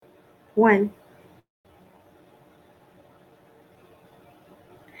One.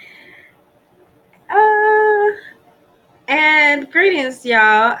 Uh, and greetings,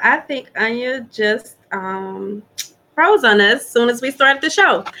 y'all. I think Anya just froze on us as soon as we started the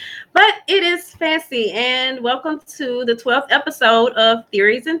show. But it is fancy, and welcome to the 12th episode of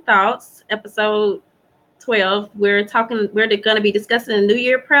Theories and Thoughts, episode 12. We're going to be discussing the New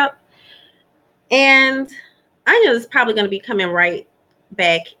Year prep, and Anya's probably going to be coming right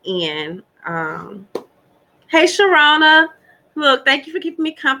back in. Hey, Sharona. Look, thank you for keeping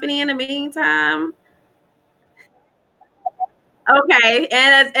me company in the meantime. Okay,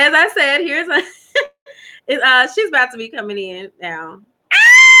 and as I said, she's about to be coming in now.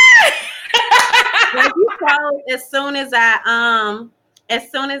 Like you froze as soon as I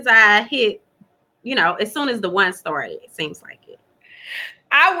hit, as soon as the one started, it seems like it.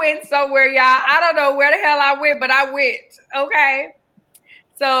 I went somewhere, y'all. I don't know where the hell I went, but I went. Okay.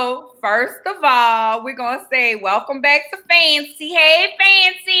 So first of all, we're gonna say welcome back to Fancy. Hey,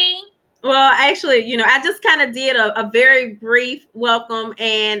 Fancy. Well, actually, I just kind of did a very brief welcome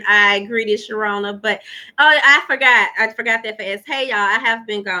and I greeted Sharona, but I forgot that fast. Hey, y'all, I have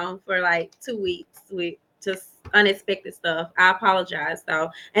been gone for like 2 weeks with just unexpected stuff. I apologize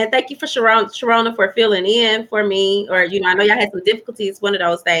though, and thank you for Sharona for filling in for me. Or I know y'all had some difficulties one of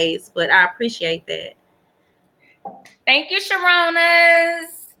those days, but I appreciate that. Thank you, Sharonas.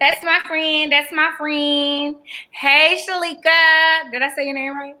 That's my friend. That's my friend. Hey, Shalika. Did I say your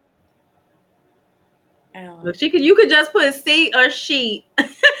name right? Look, you could just put C or she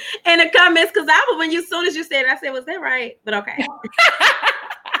in the comments because as soon as you said it, I said, was that right? But okay.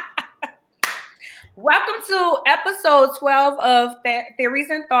 Welcome to episode 12 of Theories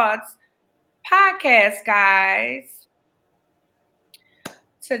and Thoughts podcast, guys.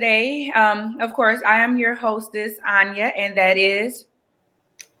 Today, of course, I am your hostess, Anya, and that is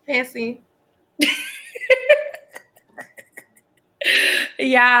Fancy.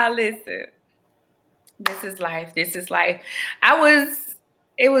 Yeah, listen. This is life. This is life.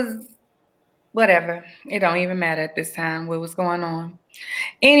 It was whatever. It don't even matter at this time what was going on.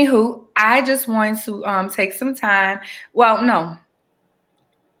 Anywho, I just want to take some time. Well, no.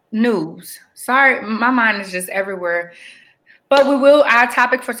 News. Sorry, my mind is just everywhere. But our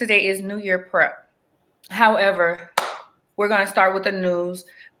topic for today is New Year prep. However, we're going to start with the news.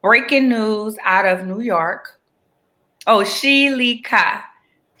 Breaking news out of New York. Oh, Shilika.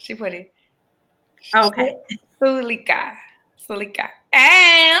 She put it. Okay. Sulika.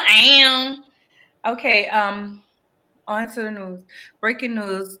 Okay, on to the news. Breaking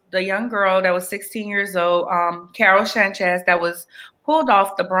news. The young girl that was 16 years old, Carol Sanchez, that was pulled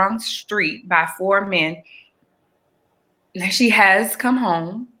off the Bronx street by 4 men. She has come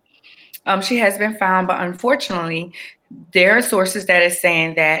home. She has been found, but unfortunately, there are sources that is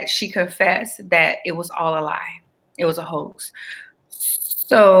saying that she confessed that it was all a lie. It was a hoax.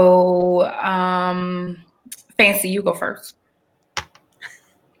 So, Fancy, you go first.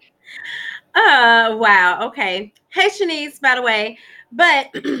 Wow. Okay. Hey, Shanice, by the way. But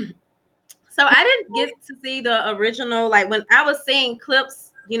so I didn't get to see the original, like when I was seeing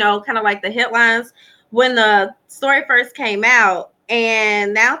clips, kind of like the headlines when the story first came out.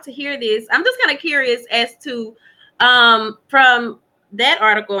 And now to hear this, I'm just kind of curious as to from that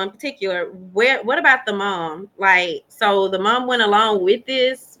article in particular, what about the mom? Like, so the mom went along with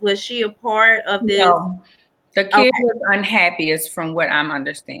this. Was she a part of this? No. The kid was unhappy, is from what I'm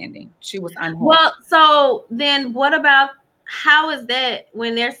understanding. She was unhappy. Well, so then what about how is that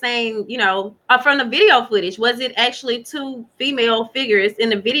when they're saying, from the video footage, was it actually 2 female figures in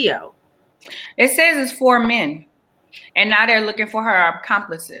the video? It says it's 4 men, and now they're looking for her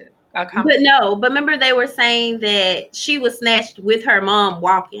accomplices. But remember they were saying that she was snatched with her mom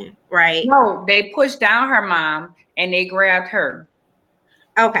walking, right? No, they pushed down her mom and they grabbed her.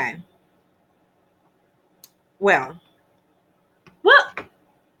 Okay. Well.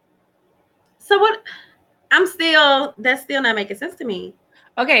 So what? That's still not making sense to me.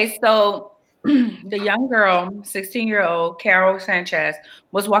 Okay, so the young girl, 16-year-old Carol Sanchez,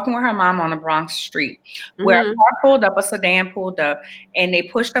 was walking with her mom on the Bronx street, where a car pulled up, a sedan pulled up, and they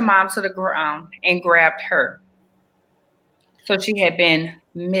pushed the mom to the ground and grabbed her. So she had been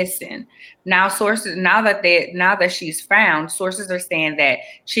missing. Now that she's found, sources are saying that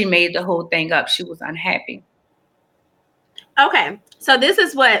she made the whole thing up. She was unhappy. Okay, so this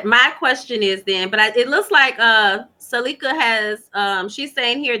is what my question is then, but it looks like Salika has she's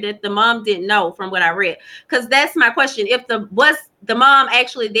saying here that the mom didn't know from what I read, because that's my question. If was the mom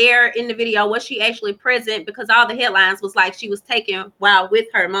actually there in the video? Was she actually present? Because all the headlines was like she was taken while with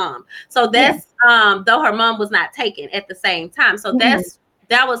her mom. So that's though her mom was not taken at the same time. So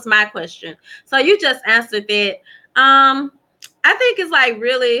That was my question. So you just answered that. I think it's like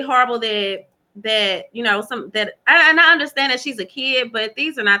really horrible that you know some that and I understand that she's a kid, but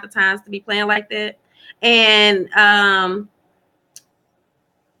these are not the times to be playing like that. And I'm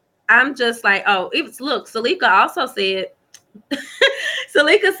just like, oh, even look, Salika also said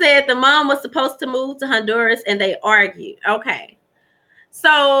Salika said the mom was supposed to move to Honduras and they argued. Okay.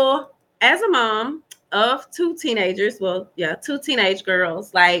 So as a mom of two teenagers, well, yeah, two teenage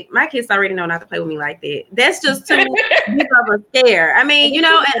girls, like my kids already know not to play with me like that. That's just too big of a scare. I mean, you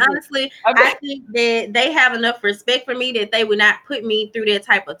know, and honestly, I think that they have enough respect for me that they would not put me through that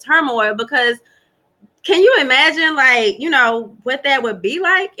type of turmoil because can you imagine like you know what that would be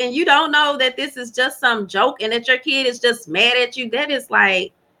like and you don't know that this is just some joke and that your kid is just mad at you? That is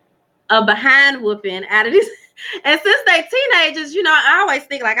like a behind whooping out of this. And since they teenagers, you know, I always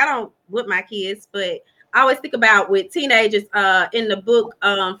think like I don't whip my kids, but I always think about with teenagers in the book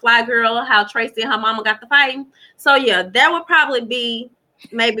Fly Girl, how Tracy and her mama got the fighting. So yeah, that would probably be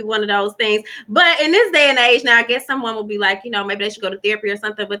maybe one of those things. But in this day and age now, I guess someone will be like, you know, maybe they should go to therapy or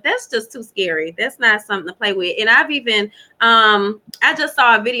something, but that's just too scary. That's not something to play with. And I've even I just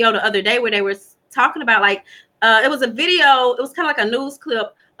saw a video the other day where they were talking about like it was a video, it was kind of like a news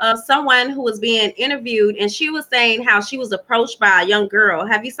clip of someone who was being interviewed, and she was saying how she was approached by a young girl.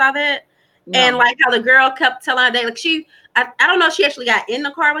 Have you saw that? No. And like how the girl kept telling her that like I don't know if she actually got in the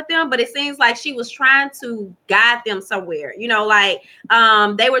car with them, but it seems like she was trying to guide them somewhere. You know, like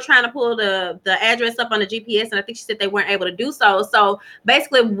they were trying to pull the address up on the GPS, and I think she said they weren't able to do so. So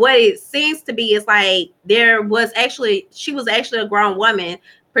basically, what it seems to be is like she was actually a grown woman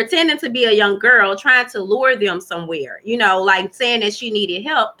pretending to be a young girl, trying to lure them somewhere, you know, like saying that she needed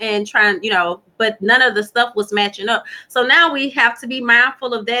help and trying, you know, but none of the stuff was matching up. So now we have to be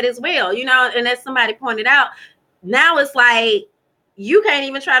mindful of that as well, you know, and as somebody pointed out, now it's like you can't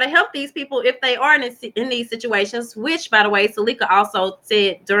even try to help these people if they are in these situations, which, by the way, Salika also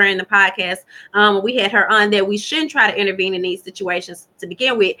said during the podcast, we had her on, that we shouldn't try to intervene in these situations to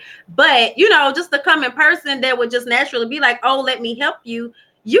begin with. But, you know, just the common person that would just naturally be like, oh, let me help you.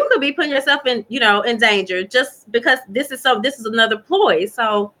 You could be putting yourself in, you know, in danger just because this is another ploy.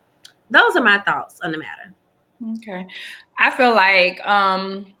 So those are my thoughts on the matter. Okay. I feel like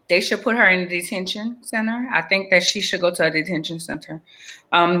they should put her in a detention center. I think that she should go to a detention center.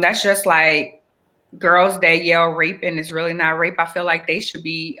 That's just like girls that yell rape and it's really not rape. I feel like they should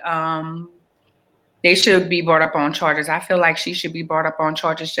be brought up on charges. I feel like she should be brought up on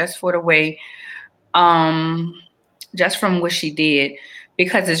charges just for the way, just from what she did,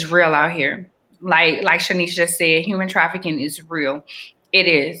 because it's real out here. Like Shanice just said, human trafficking is real. It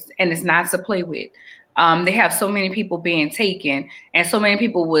is, and it's not to play with. They have so many people being taken, and so many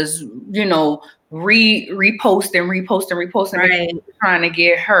people was, you know, reposting, right, trying to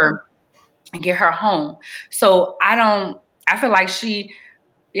get her home. So I feel like she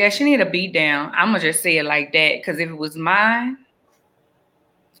need a beat down. I'm gonna just say it like that, because if it was mine,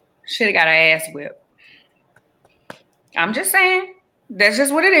 should have got her ass whipped. I'm just saying, that's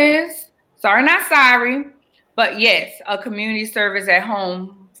just what it is. Sorry, not sorry. But yes, a community service at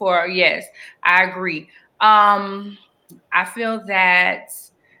home for, yes, I agree. I feel that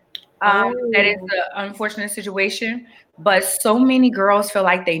that is an unfortunate situation, but so many girls feel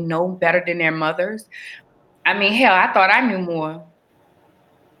like they know better than their mothers. I mean, hell, I thought I knew more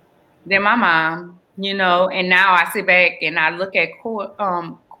than my mom, you know, and now I sit back and I look at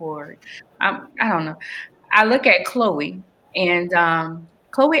Corey. I don't know. I look at Chloe, and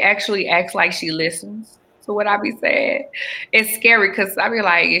Chloe actually acts like she listens to what I be saying. It's scary because I be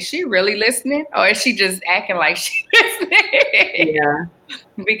like, is she really listening, or is she just acting like she listening? Yeah.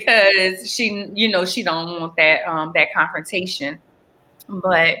 Because she, you know, she don't want that that confrontation.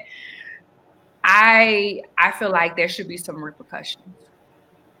 But I feel like there should be some repercussions.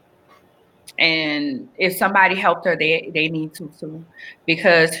 And if somebody helped her, they need to too,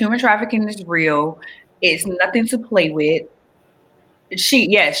 because human trafficking is real. It's nothing to play with. She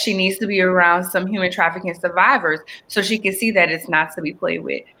needs to be around some human trafficking survivors so she can see that it's not to be played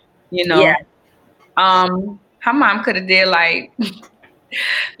with, you know. Yeah. Her mom could have did like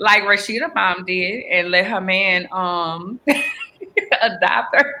like Rashida mom did and let her man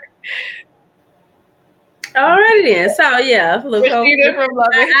adopt her. Alrighty then. So yeah, look, I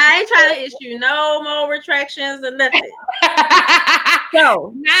ain't trying to issue no more retractions or nothing.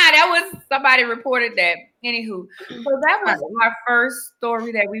 So that was, somebody reported that. Anywho, so that was our first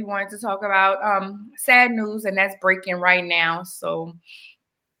story that we wanted to talk about. Sad news, and that's breaking right now. So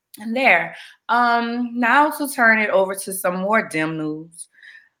there. Now to turn it over to some more dim news.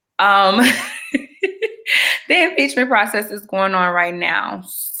 The impeachment process is going on right now.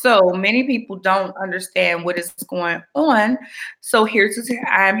 So many people don't understand what is going on. So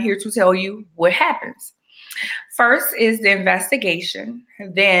I'm here to tell you what happens. First is the investigation.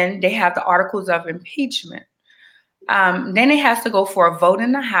 Then they have the articles of impeachment. Then it has to go for a vote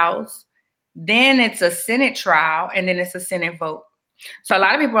in the House. Then it's a Senate trial, and then it's a Senate vote. So a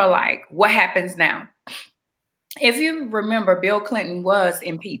lot of people are like, what happens now? If you remember, Bill Clinton was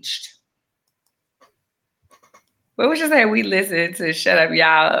impeached. What would you say we listen to shut up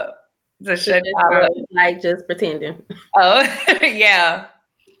y'all up? To shut y'all up. Like just pretending. Oh, yeah.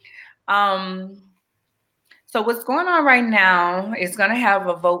 So what's going on right now is going to have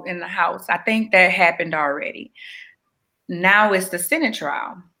a vote in the House. I think that happened already. Now it's the Senate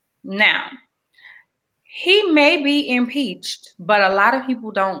trial. Now, he may be impeached, but a lot of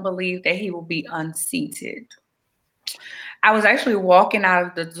people don't believe that he will be unseated. I was actually walking out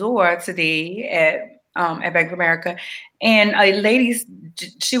of the door today at Bank of America, and a lady,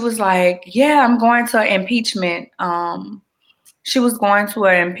 she was like, "Yeah, I'm going to an impeachment." She was going to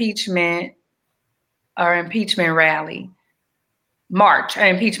an impeachment rally.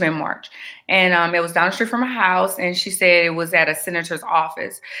 An impeachment march. And it was down the street from her house. And she said it was at a senator's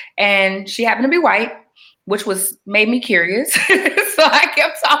office. And she happened to be white, which made me curious. So I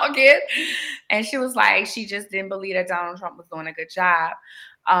kept talking. And she was like, she just didn't believe that Donald Trump was doing a good job.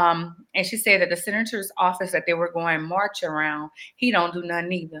 And she said that the senator's office that they were going march around, he don't do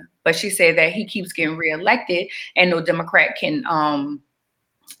nothing either. But she said that he keeps getting reelected and no Democrat can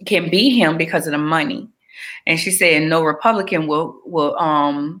beat him because of the money. And she said no Republican will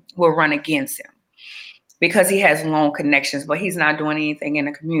run against him because he has long connections, but he's not doing anything in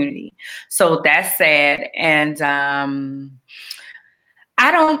the community. So that's sad. And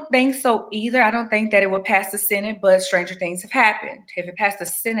I don't think so either. I don't think that it would pass the Senate, but stranger things have happened. If it passed the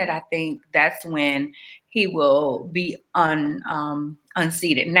Senate, I think that's when he will be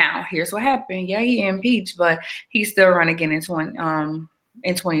unseated. Now, here's what happened. Yeah, he impeached, but he's still running again in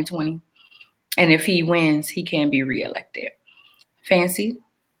 2020. And if he wins, he can be reelected. Fancy?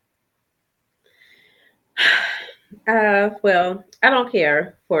 Well, I don't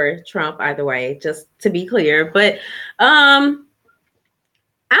care for Trump either way, just to be clear. But I'm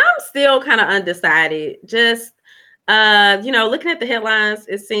still kind of undecided. Just looking at the headlines,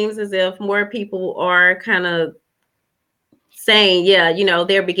 it seems as if more people are kind of saying, yeah,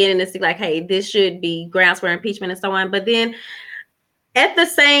 they're beginning to see like, hey, this should be grounds for impeachment and so on. But then at the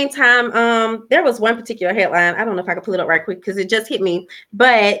same time, there was one particular headline. I don't know if I can pull it up right quick because it just hit me.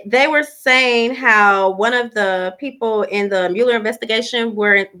 But they were saying how one of the people in the Mueller investigation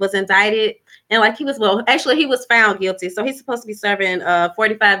was indicted, and like he was found guilty. So he's supposed to be serving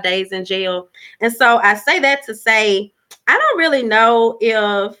 45 days in jail. And so I say that to say, I don't really know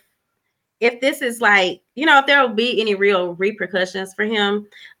if this is like, if there will be any real repercussions for him.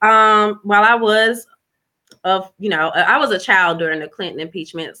 While I was a child during the Clinton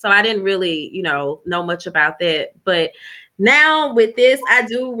impeachment, so I didn't really, know much about that. But now with this, I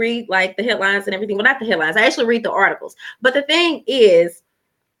do read like the headlines and everything. Well, not the headlines. I actually read the articles. But the thing is,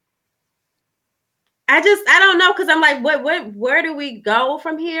 I don't know, because I'm like, where do we go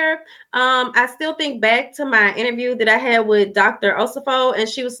from here? I still think back to my interview that I had with Dr. Ossoffo, and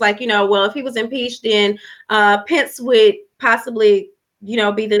she was like, well, if he was impeached, then Pence would possibly,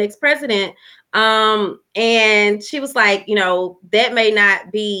 be the next president. And she was like,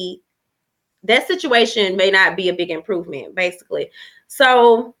 that situation may not be a big improvement, basically.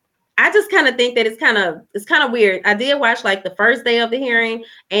 So I just kind of think that it's kind of weird. I did watch like the first day of the hearing,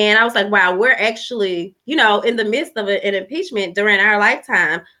 and I was like, wow, we're actually, in the midst of an impeachment during our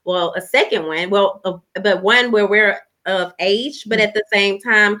lifetime. Well, a second one, but one where we're of age, but at the same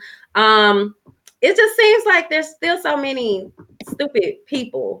time, it just seems like there's still so many stupid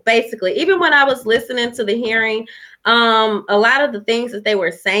people, basically. Even when I was listening to the hearing, a lot of the things that they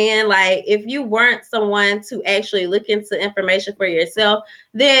were saying, like if you weren't someone to actually look into information for yourself,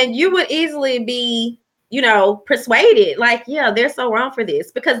 then you would easily be, persuaded, like, yeah, they're so wrong for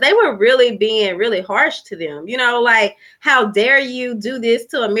this, because they were really being really harsh to them, like, how dare you do this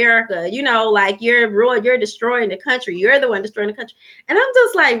to America? Like you're destroying the country. You're the one destroying the country. And I'm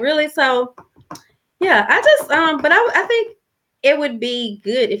just like, really? So yeah, I just but I think it would be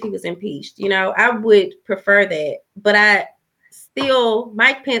good if he was impeached. I would prefer that. But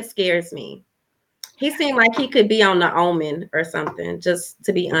Mike Pence scares me. He seemed like he could be on the Omen or something, just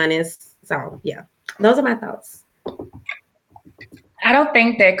to be honest. So yeah, those are my thoughts. I don't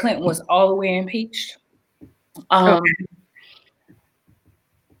think that Clinton was all the way impeached. Okay.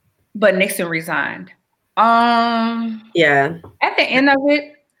 But Nixon resigned. Yeah. At the end of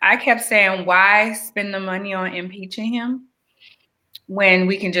it, I kept saying, why spend the money on impeaching him when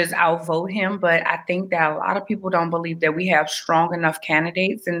we can just outvote him? But I think that a lot of people don't believe that we have strong enough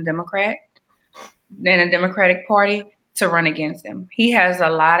candidates in the Democratic Party to run against him. He has a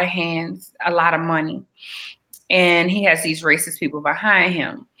lot of hands, a lot of money, and he has these racist people behind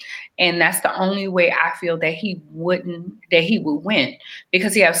him. And that's the only way I feel that he would win,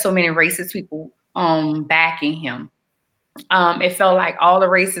 because he has so many racist people backing him. It felt like all the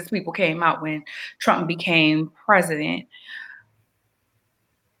racist people came out when Trump became president.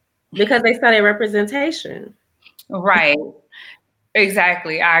 Because they saw their representation. Right.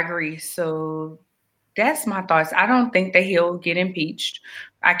 Exactly. I agree. So that's my thoughts. I don't think that he'll get impeached.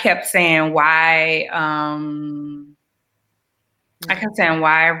 I kept saying why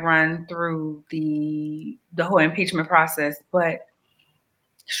run through the whole impeachment process, but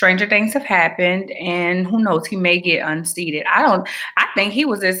stranger things have happened, and who knows, he may get unseated. I think he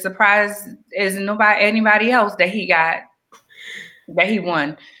was as surprised as anybody else that he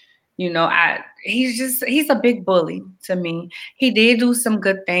won. He's a big bully to me. He did do some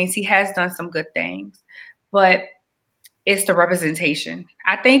good things. He has done some good things, but it's the representation.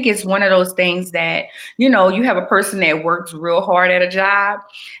 I think it's one of those things that, you have a person that works real hard at a job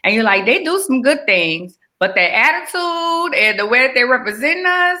and you're like, they do some good things, but their attitude and the way that they represent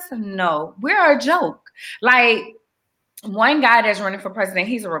us, no, we're a joke. Like one guy that's running for president,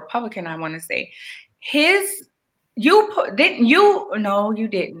 he's a Republican, I want to say. You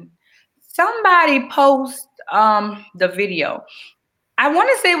didn't. Somebody post the video. I want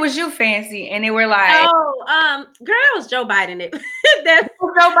to say it was you, Fancy, and they were like, girl, that was Joe Biden. That's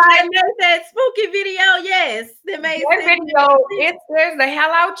Joe Biden made that spooky video. Yes, that video. It scares the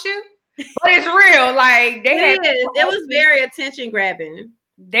hell out you, but it's real. Like it was very attention grabbing.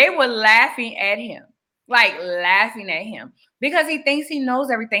 They were laughing at him, because he thinks he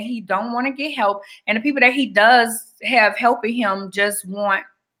knows everything. He don't want to get help, and the people that he does have helping him just want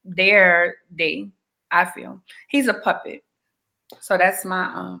their day. I feel he's a puppet. So that's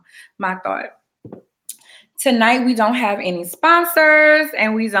my thought. Tonight we don't have any sponsors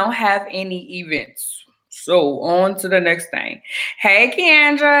and we don't have any events. So on to the next thing. Hey,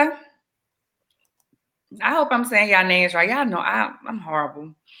 Kendra. I hope I'm saying y'all names right. Y'all know I'm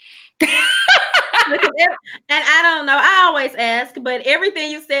horrible. And I don't know. I always ask, but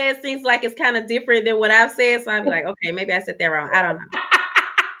everything you said seems like it's kind of different than what I've said. So I'm like, okay, maybe I said that wrong. I don't know.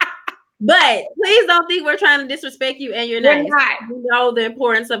 But please don't think we're trying to disrespect you and your name. You know the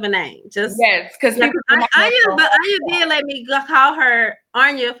importance of a name. Just yes, because Anya did let me call her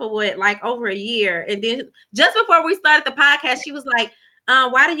Anya for over a year, and then just before we started the podcast, she was like,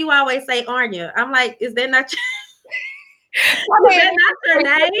 "Why do you always say Anya?" I'm like, "Is that not your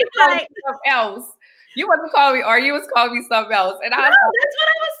name?" Like something else. You wasn't calling me, or you was calling me something else, and that's what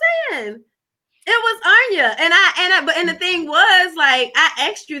I was saying. It was Anya, and the thing was, like, I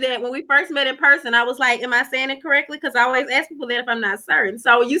asked you that when we first met in person. I was like, "Am I saying it correctly?" Because I always ask people that if I'm not certain.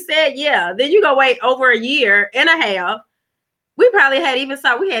 So you said, "Yeah." Then you go wait over a year and a half. We probably had even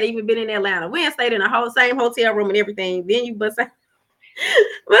been in Atlanta. We had stayed in the same hotel room and everything. Then you bust out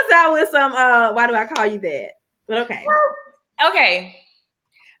with some. Why do I call you that? But okay. Okay.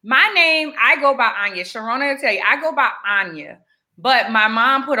 My name, I go by Anya. Sharona will tell you, I go by Anya. But my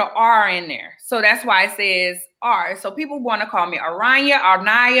mom put an R in there. So that's why it says R. So people want to call me Aranya,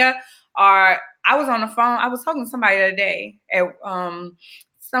 Arnaya, or I was on the phone. I was talking to somebody the other day at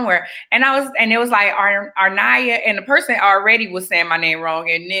somewhere. And it was like Arnaya, and the person already was saying my name wrong.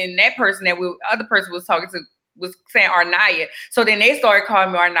 And then that person other person was talking to was saying Arnaya. So then they started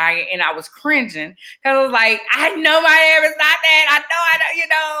calling me Arnaya, and I was cringing. Because I was like, I know my name is not that. I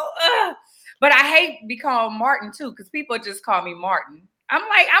know. Ugh. But I hate be called Martin too, because people just call me Martin. I'm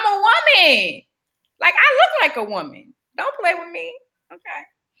like, I'm a woman. Like, I look like a woman. Don't play with me. Okay.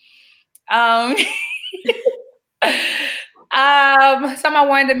 Something I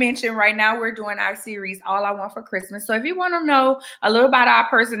wanted to mention right now, we're doing our series, All I Want for Christmas. So if you want to know a little about our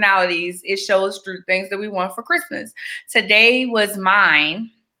personalities, it shows through things that we want for Christmas. Today was mine,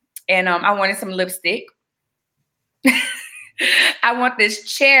 and I wanted some lipstick. I want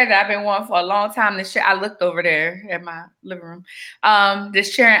this chair that I've been wanting for a long time. This chair, I looked over there at my living room.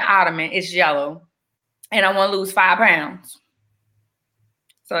 This chair and ottoman is yellow, and I want to lose 5 pounds.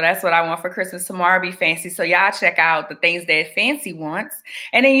 So that's what I want for Christmas. Tomorrow be fancy. So y'all check out the things that Fancy wants.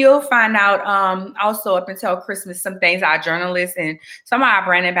 And then you'll find out also up until Christmas, some things our journalists and some of our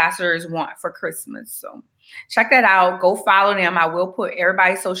brand ambassadors want for Christmas. So check that out. Go follow them. I will put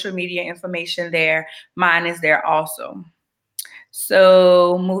everybody's social media information there. Mine is there also.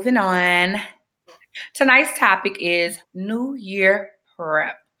 So moving on. Tonight's topic is New Year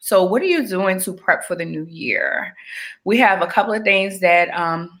prep. So what are you doing to prep for the new year? We have a couple of things that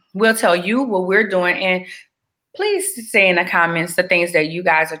we'll tell you what we're doing, and please say in the comments the things that you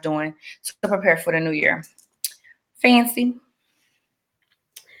guys are doing to prepare for the new year. Fancy.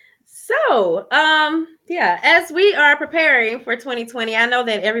 So, yeah, as we are preparing for 2020, I know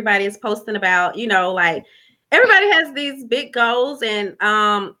that everybody is posting about, like everybody has these big goals, and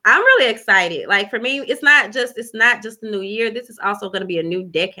I'm really excited. Like for me, it's not just the new year. This is also going to be a new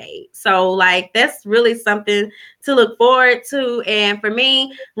decade. So, like that's really something to look forward to. And for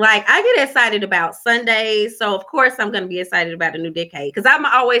me, like I get excited about Sundays. So of course I'm going to be excited about a new decade because I'm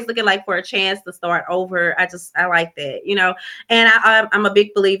always looking like for a chance to start over. I like that, and I'm a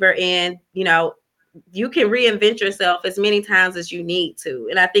big believer in, you can reinvent yourself as many times as you need to.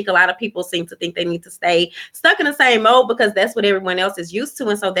 And I think a lot of people seem to think they need to stay stuck in the same mode because that's what everyone else is used to.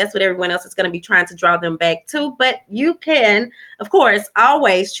 And so that's what everyone else is going to be trying to draw them back to. But you can, of course,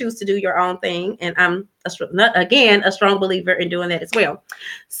 always choose to do your own thing. And I'm, again, a strong believer in doing that as well.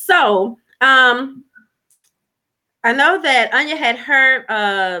 So, I know that Anya had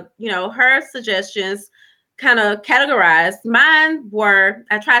her suggestions kind of categorized. Mine were,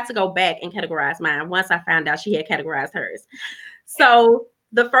 I tried to go back and categorize mine once I found out she had categorized hers. So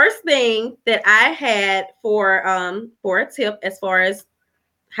the first thing that I had for a tip as far as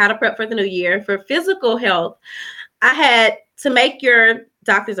how to prep for the new year for physical health, I had to make your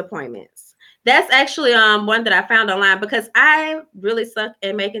doctor's appointments. That's actually one that I found online because I really suck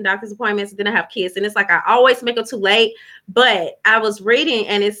at making doctor's appointments. Then I have kids, and it's like I always make them too late. But I was reading,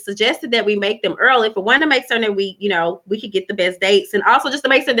 and it suggested that we make them early for one, to make certain that we could get the best dates, and also just to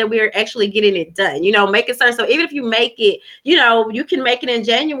make sure that we're actually getting it done. Making certain. So even if you make it, you can make it in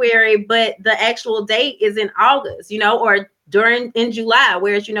January, but the actual date is in August. Or in July,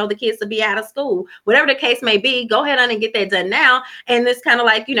 whereas the kids will be out of school, whatever the case may be. Go ahead on and get that done now, and it's kind of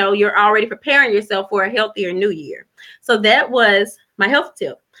like you're already preparing yourself for a healthier new year. So that was my health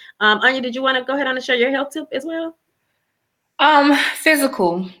tip. Anya, did you want to go ahead on and share your health tip as well?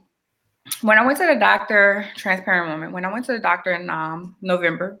 Physical. When I went to the doctor, transparent moment. When I went to the doctor in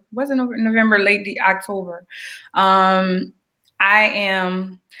November, wasn't November, late October. I'm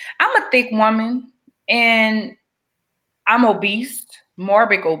a thick woman, and I'm obese,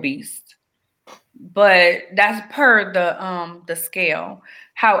 morbid obese, but that's per the scale.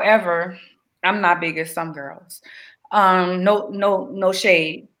 However, I'm not big as some girls. No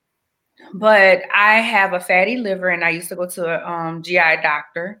shade, but I have a fatty liver, and I used to go to a GI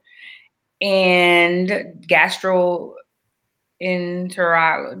doctor and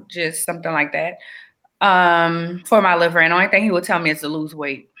gastroenterologist, something like that, for my liver. And the only thing he would tell me is to lose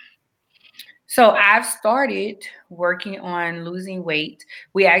weight. So I've started working on losing weight.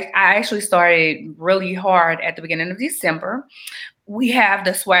 I actually started really hard at the beginning of December. We have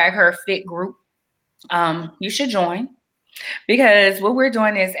the Swag Her Fit group. You should join, because what we're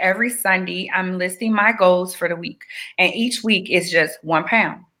doing is every Sunday I'm listing my goals for the week, and each week is just 1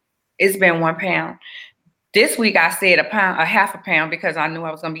 pound. It's been 1 pound. This week I said a half a pound because I knew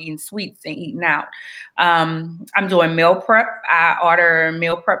I was going to be eating sweets and eating out. I'm doing meal prep. I order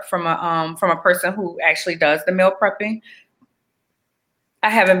meal prep from a person who actually does the meal prepping. I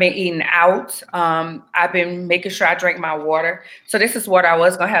haven't been eating out. I've been making sure I drink my water. So this is water. I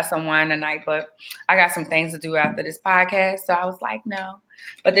was going to have some wine tonight, but I got some things to do after this podcast. So I was like, no.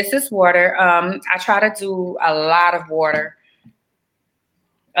 But this is water. I try to do a lot of water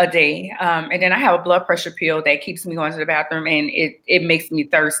a day. And then I have a blood pressure pill that keeps me going to the bathroom, and it makes me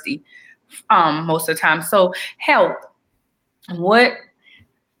thirsty most of the time. So health. Join.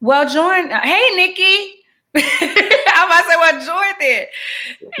 Hey, Nikki. I might say, join it.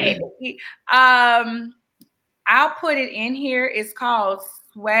 Hey, Nikki. I'll put it in here. It's called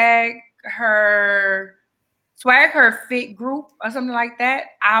Swag Her Fit group or something like that.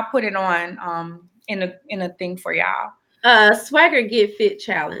 I'll put it on in a thing for y'all. Swagger Get Fit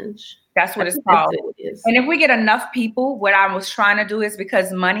Challenge. That's what it's called. And if we get enough people, what I was trying to do is,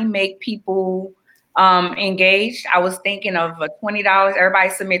 because money make people engaged, I was thinking of $20. Everybody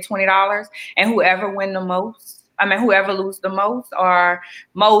submit $20, and whoever win the most, whoever lose the most, or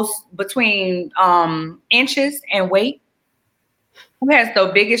most between inches and weight, who has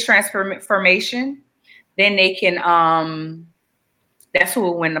the biggest transformation, then they can that's who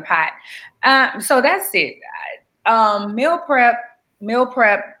will win the pot. So that's it. Meal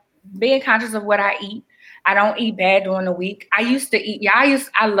prep, being conscious of what I eat. I don't eat bad during the week. I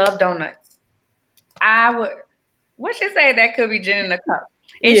love donuts. What should say that could be gin in a cup.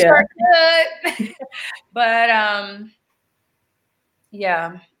 It sure could. But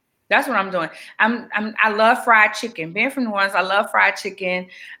yeah, That's what I'm doing. I love fried chicken. Being from New Orleans, I love fried chicken.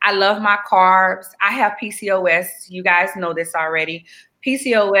 I love my carbs. I have PCOS. You guys know this already.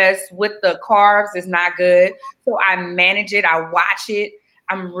 PCOS with the carbs is not good. So I manage it. I watch it.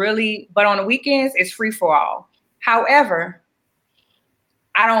 But on the weekends, it's free for all. However,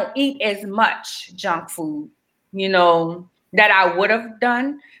 I don't eat as much junk food, that I would have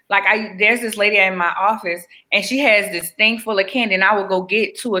done. Like there's this lady in my office and she has this thing full of candy and I would go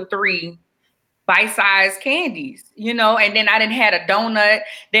get 2 or 3 bite-sized candies, and then I didn't had a donut.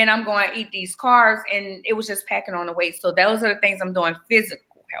 Then I'm going to eat these carbs and it was just packing on the weight. So those are the things I'm doing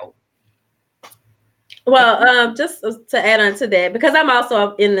physical health. Well, just to add on to that, because I'm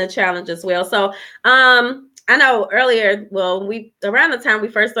also in the challenge as well. So, I know earlier, around the time we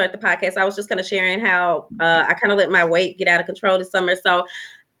first started the podcast, I was just kind of sharing how I kind of let my weight get out of control this summer. So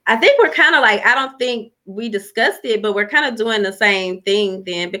I think we're kind of like, I don't think we discussed it, but we're kind of doing the same thing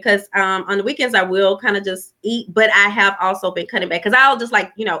then, because on the weekends I will kind of just eat, but I have also been cutting back because I'll just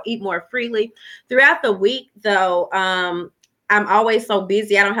eat more freely. Throughout the week though, I'm always so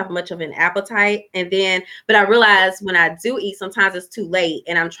busy. I don't have much of an appetite. But I realize when I do eat, sometimes it's too late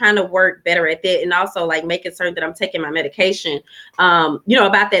and I'm trying to work better at that. And also like making certain that I'm taking my medication,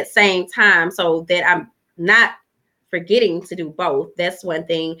 about that same time so that I'm not forgetting to do both. That's one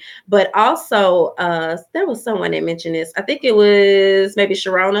thing. But also, there was someone that mentioned this. I think it was maybe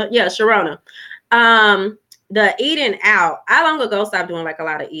Sharona. Yeah, Sharona. The eating out. I long ago stopped doing like a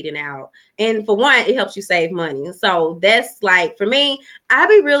lot of eating out. And for one, it helps you save money. So that's like, for me, I'd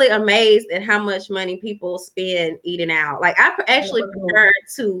be really amazed at how much money people spend eating out. Like I actually prefer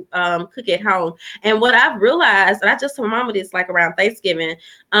to cook at home. And what I've realized, and I just told my mama this like around Thanksgiving,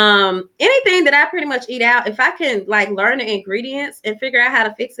 anything that I pretty much eat out, if I can like learn the ingredients and figure out how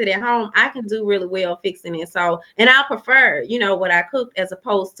to fix it at home, I can do really well fixing it. So, and I'll prefer, what I cook as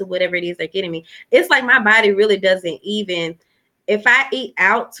opposed to whatever it is they're getting me. It's like my body really doesn't even, if I eat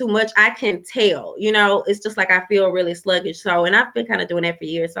out too much, I can tell, it's just like I feel really sluggish. So, and I've been kind of doing that for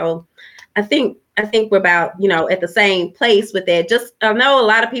years. So I think we're about, at the same place with that. Just, I know a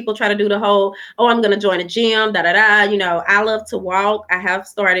lot of people try to do the whole, oh, I'm going to join a gym, I love to walk. I have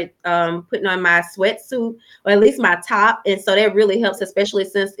started putting on my sweatsuit, or at least my top. And so that really helps, especially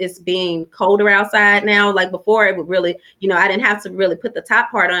since it's being colder outside now. Like before it would really, I didn't have to really put the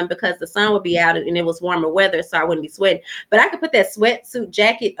top part on because the sun would be out and it was warmer weather. So I wouldn't be sweating, but I could put that sweatsuit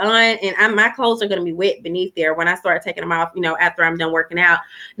jacket on and my clothes are going to be wet beneath there when I start taking them off, after I'm done working out.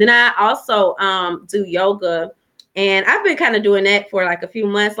 Then I also do yoga, and I've been kind of doing that for like a few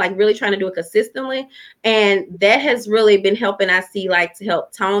months, like really trying to do it consistently, and that has really been helping. I see, like, to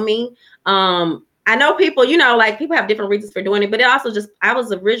help tone me. I know people, like people have different reasons for doing it, but it also just, I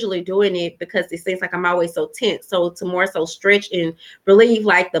was originally doing it because it seems like I'm always so tense, so to more so stretch and relieve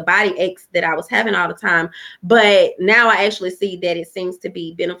like the body aches that I was having all the time. But now I actually see that it seems to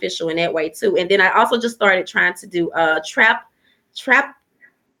be beneficial in that way too. And then I also just started trying to do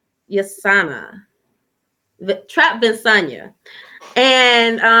Yasana, Trap Vinsanya.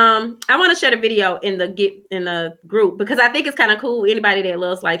 And I want to share the video in the group because I think it's kind of cool. Anybody that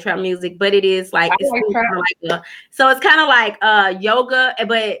loves like trap music, but it is like, so it's kind of like yoga,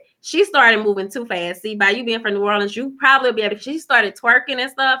 but she started moving too fast. See, by you being from New Orleans, you probably will be able. She started twerking and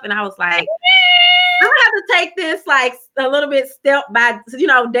stuff, and I was like, I'm gonna have to take this like a little bit step by,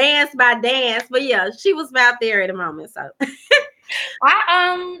 dance by dance. But yeah, she was out there at the moment. So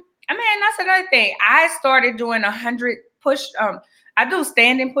that's another thing. I started doing 100 push. I do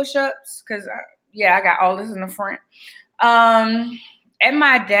standing push-ups because I got all this in the front. At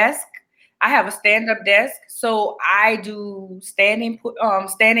my desk, I have a stand-up desk, so I do standing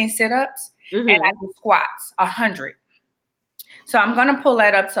sit-ups, and I do squats 100. So I'm gonna pull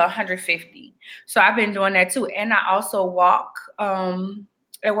that up to 150. So I've been doing that too, and I also walk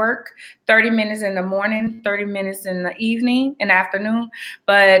at work 30 minutes in the morning, 30 minutes in the evening and afternoon.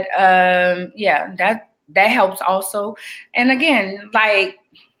 But that helps also. And again, like,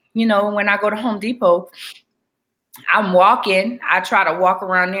 when I go to Home Depot, I'm walking. I try to walk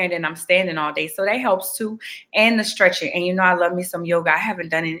around there and then I'm standing all day. So that helps too. And the stretching. And I love me some yoga. I haven't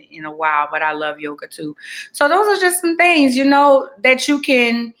done it in a while, but I love yoga too. So those are just some things, that you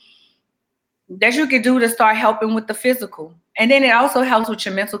can do to start helping with the physical. And then it also helps with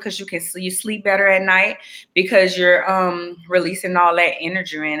your mental because you sleep better at night because you're releasing all that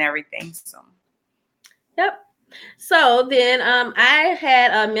energy and everything. So, yep. So then I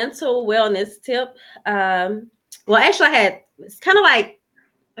had a mental wellness tip. Actually, it's kind of like,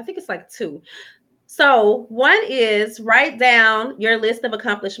 I think it's like 2. So one is write down your list of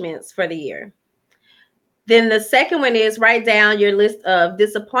accomplishments for the year. Then the second one is write down your list of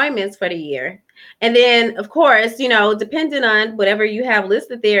disappointments for the year. And then, of course, depending on whatever you have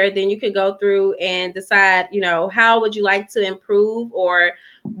listed there, then you could go through and decide, how would you like to improve or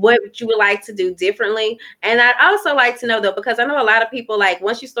what you would like to do differently. And I'd also like to know, though, because I know a lot of people, like,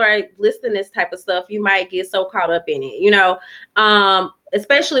 once you start listing this type of stuff, you might get so caught up in it,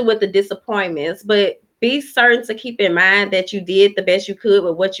 especially with the disappointments. But be certain to keep in mind that you did the best you could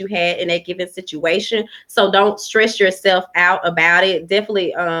with what you had in that given situation. So don't stress yourself out about it.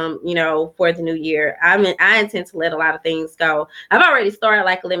 Definitely, for the new year, I intend to let a lot of things go. I've already started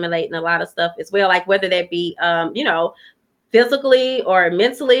like eliminating a lot of stuff as well, like whether that be, physically or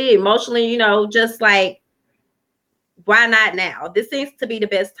mentally, emotionally, just like, why not now? This seems to be the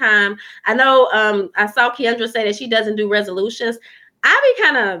best time. I know I saw Kendra say that she doesn't do resolutions. I be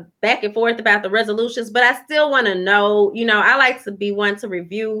kind of back and forth about the resolutions, but I still want to know, I like to be one to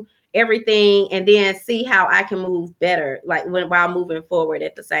review everything and then see how I can move better, like while moving forward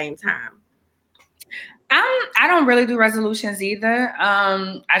at the same time. I don't really do resolutions either.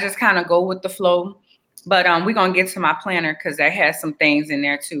 I just kind of go with the flow. But we're gonna get to my planner because that has some things in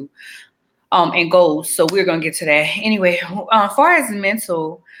there too. And goals. So we're gonna get to that. Anyway, as far as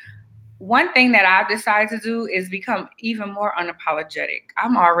mental, one thing that I've decided to do is become even more unapologetic.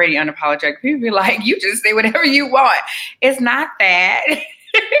 I'm already unapologetic. People be like, you just say whatever you want. It's not that.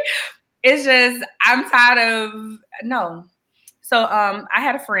 It's just I'm tired of no. So I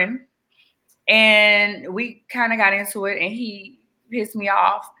had a friend and we kind of got into it and he pissed me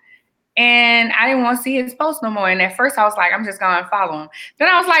off. And I didn't want to see his post no more. And at first I was like, I'm just going to unfollow him. Then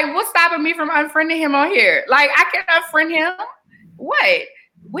I was like, what's stopping me from unfriending him on here? Like, I can unfriend him. What?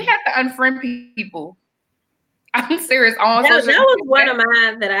 We have to unfriend people. I'm serious. On that was one of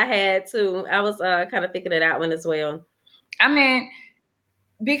mine that I had too. I was kind of thinking of that one as well. I mean,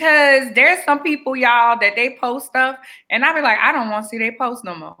 because there's some people, y'all, that they post stuff and I be like, I don't want to see they post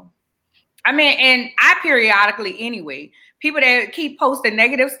no more. I mean, and I periodically anyway, people that keep posting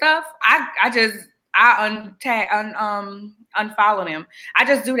negative stuff, I unfollow them. I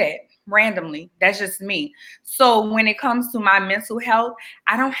just do that randomly. That's just me. So when it comes to my mental health,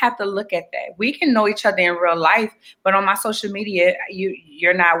 I don't have to look at that. We can know each other in real life, but on my social media,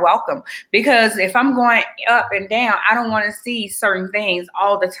 you're not welcome. Because if I'm going up and down, I don't want to see certain things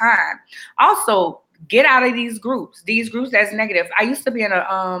all the time. Also, get out of these groups that's negative. I used to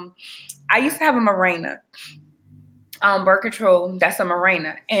have a Marina, birth control. That's a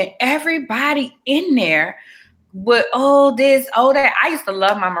Marina, and everybody in there would this, that. I used to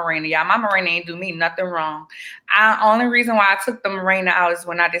love my Marina, y'all. My Marina ain't do me nothing wrong. Only reason why I took the Marina out is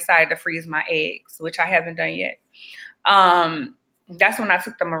when I decided to freeze my eggs, which I haven't done yet. That's when I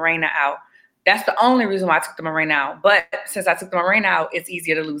took the Marina out. That's the only reason why I took the Marina out. But since I took the Marina out, it's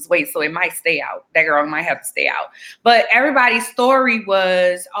easier to lose weight. So it might stay out. That girl might have to stay out. But everybody's story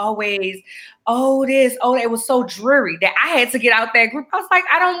was always, it was so dreary that I had to get out that group. I was like,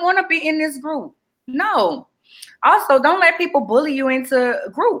 I don't want to be in this group. No. Also, don't let people bully you into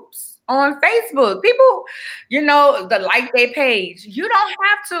groups on Facebook. People, the like their page. You don't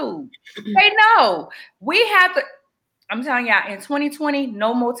have to. They know. We have to. I'm telling y'all, in 2020,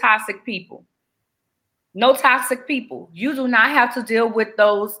 no more toxic people. No toxic people. You do not have to deal with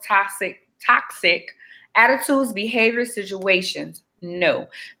those toxic attitudes, behaviors, situations. No.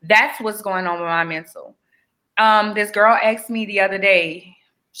 That's what's going on with my mental. This girl asked me the other day,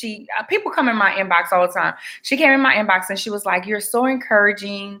 people come in my inbox all the time. She came in my inbox and she was like, you're so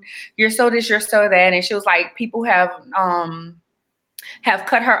encouraging. You're so this, you're so that. And she was like, people have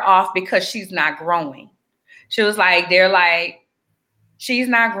cut her off because she's not growing. She was like, they're like, she's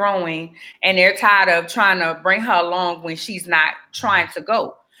not growing and they're tired of trying to bring her along when she's not trying to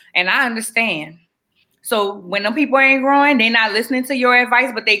go. And I understand. So when them people ain't growing, they're not listening to your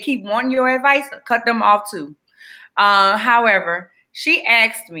advice, but they keep wanting your advice, cut them off too. However, she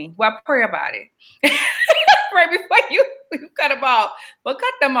asked me, well, pray about it. Right before you cut them off. But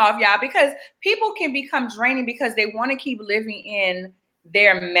cut them off, y'all, because people can become draining because they want to keep living in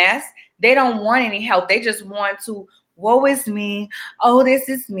their mess. They don't want any help. They just want to, woe is me. Oh, this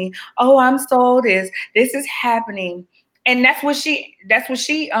is me. Oh, I'm so this is happening. And that's what she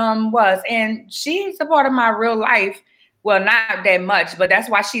was. And she's a part of my real life. Well, not that much, but that's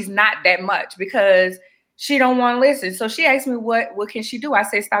why she's not that much, because she don't want to listen. So she asked me what can she do? I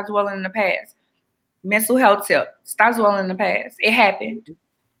say, stop dwelling in the past. Mental health tip. Stop dwelling in the past. It happened.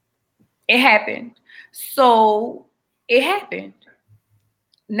 So it happened.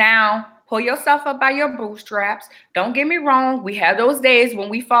 Now, pull yourself up by your bootstraps. Don't get me wrong. We have those days when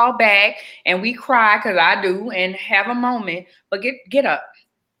we fall back and we cry, because I do, and have a moment. But get up.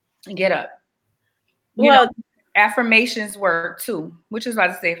 Get up. Well, affirmations work too. What you was about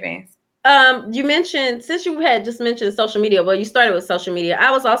to say, Fans? You mentioned, since you had just mentioned social media, well, you started with social media.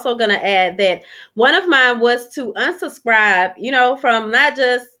 I was also going to add that one of mine was to unsubscribe, from not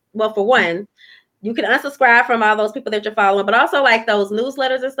just, well, for one, you can unsubscribe from all those people that you're following, but also like those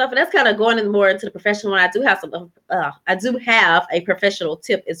newsletters and stuff. And that's kind of going in more into the professional one. I do have a professional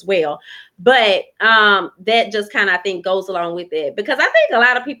tip as well, but that just kind of, I think, goes along with it, because I think a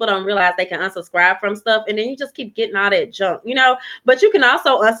lot of people don't realize they can unsubscribe from stuff, and then you just keep getting all that junk, but you can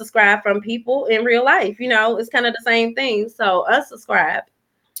also unsubscribe from people in real life. It's kind of the same thing. So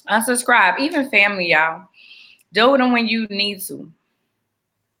Unsubscribe, even family, y'all. Deal with them when you need to.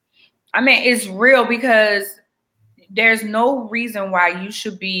 I mean, it's real, because there's no reason why you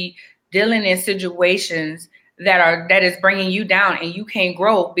should be dealing in situations that is bringing you down, and you can't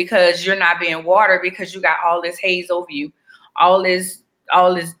grow because you're not being watered, because you got all this haze over you, all this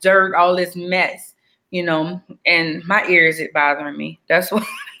dirt, all this mess, and my ears is bothering me. That's what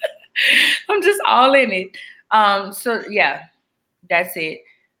I'm just all in it. So yeah, that's it.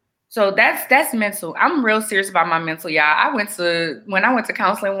 So that's mental. I'm real serious about my mental, y'all. When I went to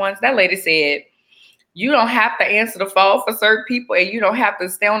counseling once, that lady said, you don't have to answer the phone for certain people, and you don't have to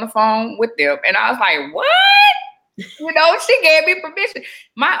stay on the phone with them. And I was like, what? She gave me permission.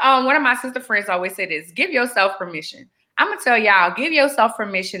 My one of my sister friends always say this: give yourself permission. I'm gonna tell y'all, give yourself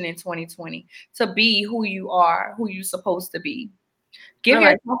permission in 2020 to be who you are, who you're supposed to be. Give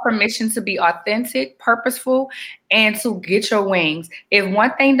yourself permission to be authentic, purposeful, and to get your wings. If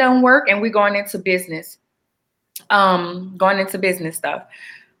one thing don't work, and we're going into business stuff.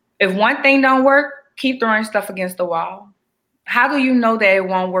 If one thing don't work, keep throwing stuff against the wall. How do you know that it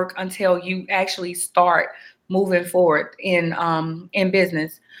won't work until you actually start moving forward in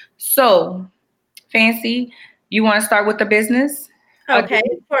business? So, Fancy, you want to start with the business? Okay,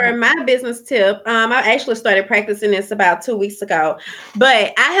 for my business tip, I actually started practicing this about 2 weeks ago,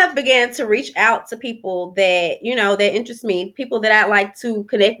 but I have began to reach out to people that, that interest me, people that I like to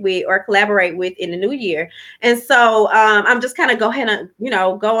connect with or collaborate with in the new year. And so I'm just kind of go ahead and,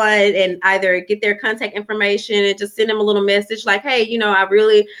 go on and either get their contact information and just send them a little message like, hey, I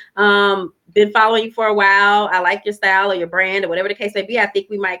really been following you for a while. I like your style or your brand or whatever the case may be. I think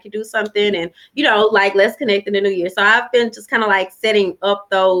we might could do something, and let's connect in the new year. So I've been just kind of like setting up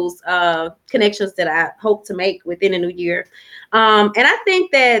those connections that I hope to make within the new year. And I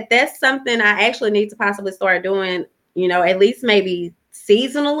think that that's something I actually need to possibly start doing, at least maybe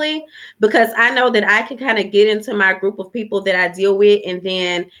seasonally, because I know that I can kind of get into my group of people that I deal with, and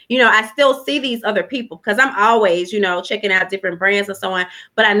then I still see these other people because I'm always checking out different brands and so on,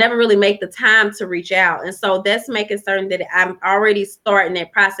 but I never really make the time to reach out. And so that's making certain that I'm already starting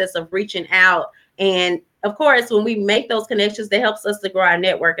that process of reaching out. And of course, when we make those connections, that helps us to grow our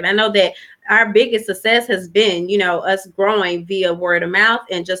network. And I know that our biggest success has been, us growing via word of mouth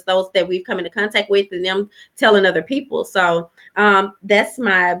and just those that we've come into contact with and them telling other people. So that's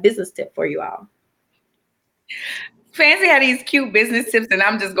my business tip for you all. Fancy had these cute business tips, and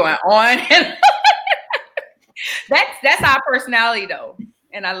I'm just going on. That's our personality, though,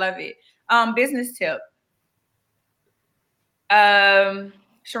 and I love it. Business tip. Sharona,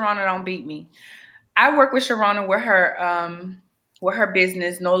 don't beat me. I work with Sharona with her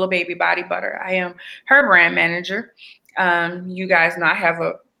business, Nola Baby Body Butter. I am her brand manager. You guys know I have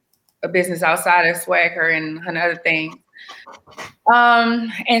a business outside of Swagger and another thing.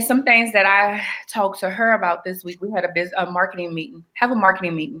 And some things that I talked to her about this week. We had a marketing meeting. Have a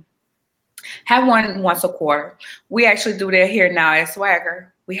marketing meeting. Have one once a quarter. We actually do that here now at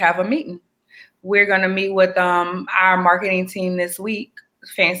Swagger. We have a meeting. We're going to meet with our marketing team this week.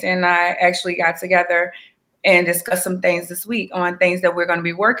 Fancy and I actually got together and discuss some things this week on things that we're going to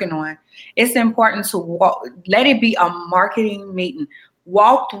be working on. It's important to let it be a marketing meeting.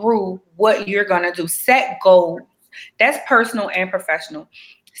 Walk through what you're going to do. Set goals. That's personal and professional.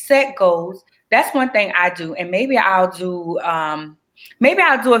 Set goals. That's one thing I do. And maybe I'll do a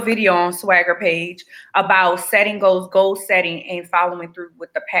video on Swagger page about setting goals, goal setting, and following through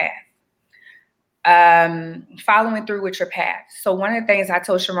with the path. Following through with your path. So one of the things I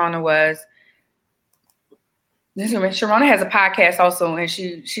told Sharona was, Sharona has a podcast also, and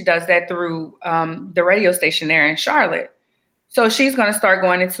she does that through the radio station there in Charlotte. So she's going to start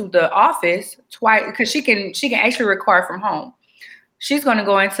going into the office twice, because she can actually record from home. She's going to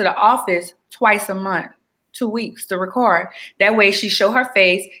go into the office twice a month, 2 weeks to record. That way she show her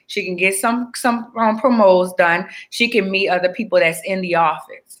face. She can get some promos done. She can meet other people that's in the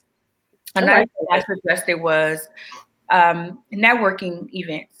office. Another thing I suggested was networking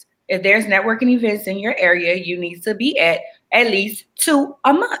events. If there's networking events in your area, you need to be at least 2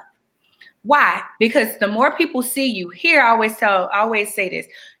 a month. Why? Because the more people see you here, I always say this.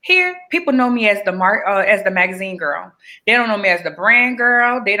 Here, people know me as as the magazine girl. They don't know me as the brand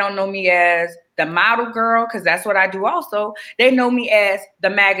girl. They don't know me as the model girl, because that's what I do also. They know me as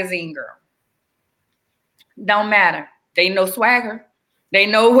the magazine girl. Don't matter. They know swagger. They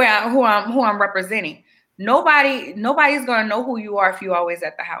know who I'm representing. Nobody's gonna know who you are if you always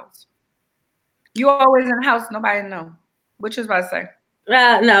at the house. You always in the house, nobody know. What you was about to say?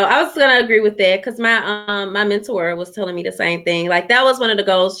 No, I was gonna agree with that because my mentor was telling me the same thing. Like that was one of the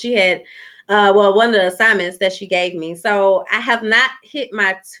goals she had. Well, one of the assignments that she gave me. So I have not hit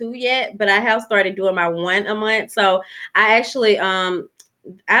my 2 yet, but I have started doing my 1 a month. So I actually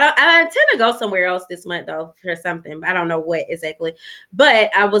I intend to go somewhere else this month though for something. I don't know what exactly.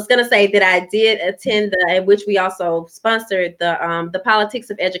 But I was gonna say that I did attend which we also sponsored the Politics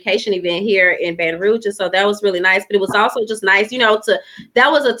of Education event here in Baton Rouge. And so that was really nice. But it was also just nice,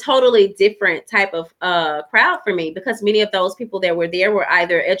 that was a totally different type of crowd for me because many of those people that were there were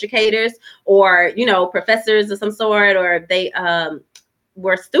either educators or, professors of some sort, or they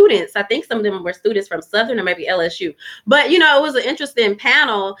were students. I think some of them were students from Southern or maybe LSU. But it was an interesting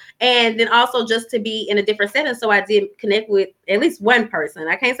panel, and then also just to be in a different setting. So I did connect with at least one person.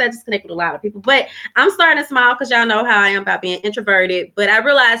 I can't say I just connect with a lot of people, but I'm starting to smile because y'all know how I am about being introverted. But I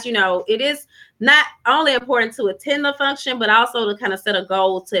realized, it is not only important to attend the function, but also to kind of set a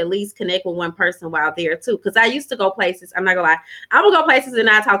goal to at least connect with one person while there too. Because I used to go places, I'm not gonna lie, I would go places and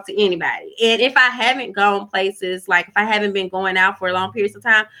not talk to anybody. And if I haven't gone places, like if I haven't been going out for long periods of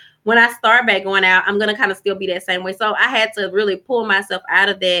time, when I start back going out, I'm gonna kind of still be that same way. So I had to really pull myself out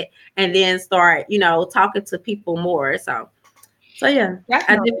of that and then start, talking to people more. So yeah, I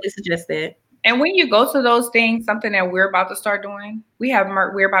definitely suggest that. And when you go to those things, something that we're about to start doing,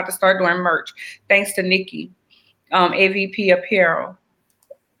 we're about to start doing merch. Thanks to Nikki, AVP Apparel.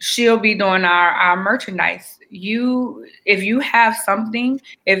 She'll be doing our merchandise. If you have something,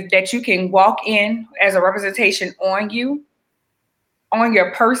 if that you can walk in as a representation on you, on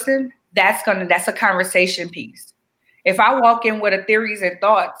your person, that's a conversation piece. If I walk in with a theories and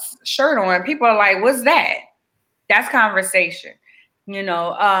thoughts shirt on, people are like, "What's that?" That's conversation.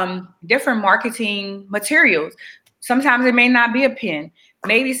 Different marketing materials. Sometimes it may not be a pen.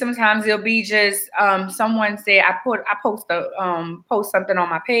 Maybe sometimes it'll be just someone say I post something on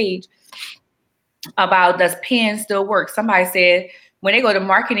my page about does pen still work. Somebody said when they go to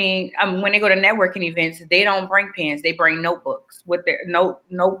when they go to networking events, they don't bring pens. They bring notebooks with their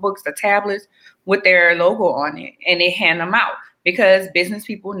notebooks, the tablets with their logo on it, and they hand them out because business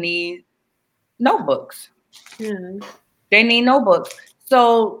people need notebooks. Yeah. They need notebooks.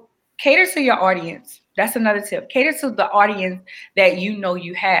 So cater to your audience. That's another tip. Cater to the audience that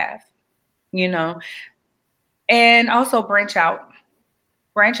you have, and also branch out.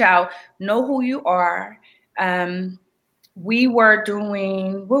 Branch out. Know who you are. We were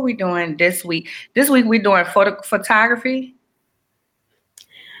doing, what are we doing this week? This week we're doing photography.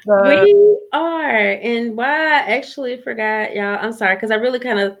 We are, and why I actually forgot, y'all. I'm sorry, because I really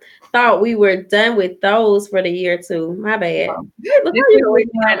kind of thought we were done with those for the year too. My bad.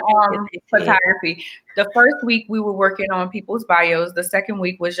 Photography. The first week we were working on people's bios. The second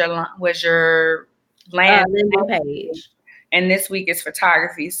week was your landing page, and this week is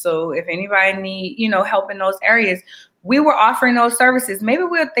photography. So if anybody need help in those areas, we were offering those services. Maybe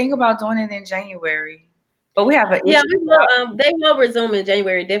we'll think about doing it in January. But we have they will resume in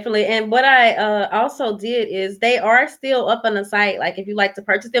January, definitely. And what I also did is they are still up on the site. Like if you like to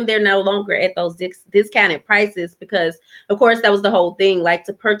purchase them, they're no longer at those discounted prices because, of course, that was the whole thing. Like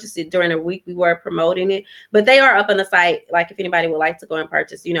to purchase it during the week, we were promoting it, but they are up on the site. Like if anybody would like to go and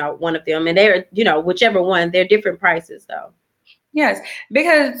purchase, one of them, and they're, whichever one, they're different prices though. Yes,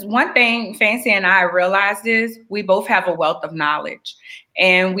 because one thing Fancy and I realized is we both have a wealth of knowledge,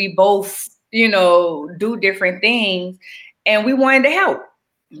 and we both do different things, and we wanted to help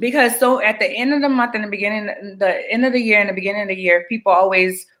because so at the end of the month and the end of the year and the beginning of the year, people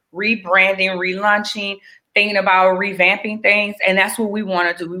always rebranding, relaunching, thinking about revamping things, and that's what we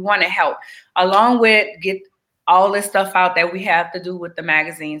want to do. We want to help along with get all this stuff out that we have to do with the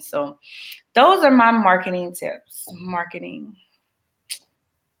magazine. So those are my marketing tips.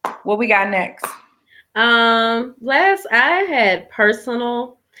 What we got next? Last I had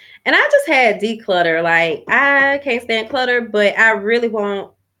personal. And I just had declutter. Like I can't stand clutter, but I really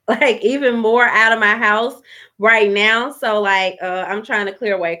want like even more out of my house right now. So like I'm trying to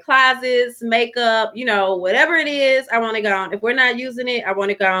clear away closets, makeup, whatever it is, I want to go on. If we're not using it, I want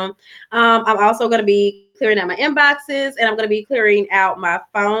to go on. I'm also going to be clearing out my inboxes, and I'm going to be clearing out my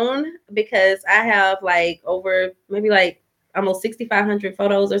phone because I have like over maybe like almost 6,500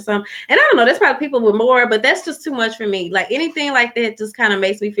 photos or something. And I don't know, there's probably people with more, but that's just too much for me. Like anything like that just kind of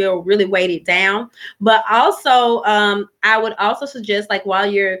makes me feel really weighted down. But also, I would also suggest, like, while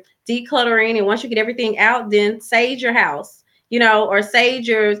you're decluttering and once you get everything out, then sage your house, or sage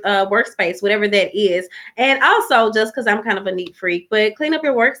your workspace, whatever that is. And also, just because I'm kind of a neat freak, but clean up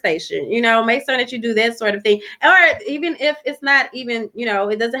your workstation, make sure that you do that sort of thing. Or even if it's not even,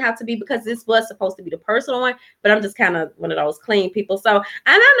 it doesn't have to be, because this was supposed to be the personal one, but I'm just kind of one of those clean people. So, and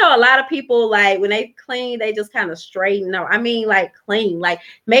I know a lot of people, like, when they clean, they just kind of straighten. No, I mean, like, clean, like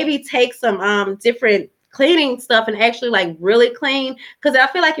maybe take some different cleaning stuff and actually like really clean, because I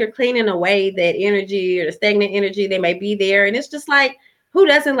feel like you're cleaning away that energy or the stagnant energy that may be there. And it's just like, who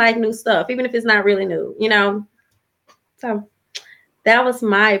doesn't like new stuff, even if it's not really new, So that was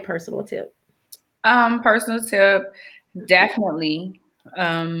my personal tip. Personal tip, definitely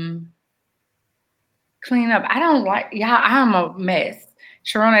clean up. I don't like, yeah, I'm a mess.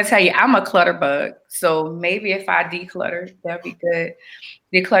 Sharon, I tell you, I'm a clutter bug. So maybe if I declutter, that'd be good.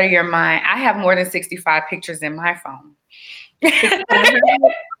 Declutter your mind. I have more than 65 pictures in my phone. I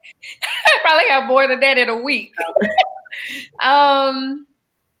probably have more than that in a week. Some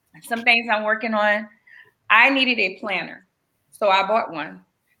things I'm working on. I needed a planner, so I bought one.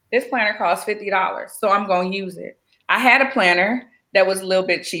 This planner costs $50, so I'm going to use it. I had a planner that was a little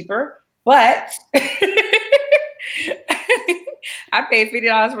bit cheaper, but I paid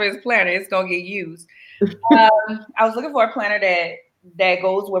 $50 for this planner. It's going to get used. I was looking for a planner that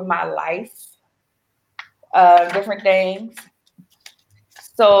goes with my life, different things.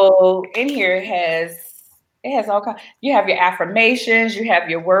 So in here it has all kinds. You have your affirmations. You have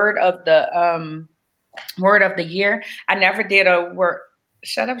your word of the year. I never did a word.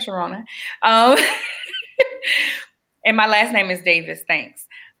 Shut up, Sharona. And my last name is Davis. Thanks.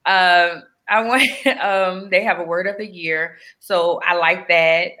 I want. They have a word of the year, so I like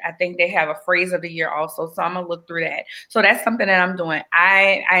that. I think they have a phrase of the year also, so I'm gonna look through that. So that's something that I'm doing.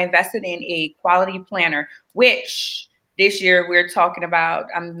 I invested in a quality planner, which this year we're talking about.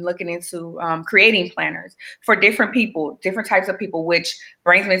 I'm looking into creating planners for different people, different types of people, which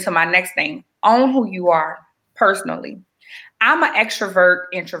brings me to my next thing: own who you are personally. I'm an extrovert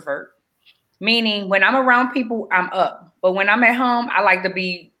introvert, meaning when I'm around people, I'm up, but when I'm at home, I like to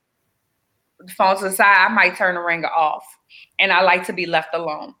be phone to the side. I might turn the ringer off, and I like to be left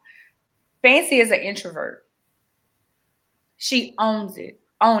alone. Fancy is an introvert. She owns it.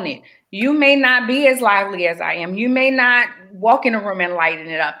 Own it. You may not be as lively as I am. You may not walk in a room and lighten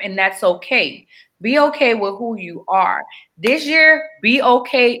it up, and that's okay. Be okay with who you are. This year, be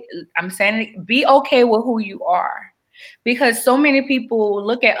okay. I'm saying it, be okay with who you are. Because so many people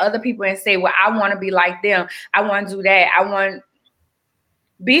look at other people and say, well, I want to be like them. I want to do that.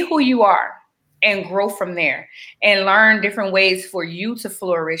 Be who you are and grow from there and learn different ways for you to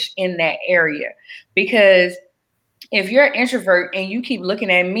flourish in that area. Because if you're an introvert and you keep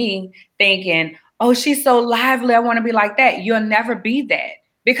looking at me thinking, oh, she's so lively, I want to be like that, you'll never be that,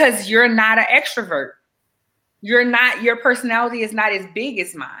 because you're not an extrovert. Your personality is not as big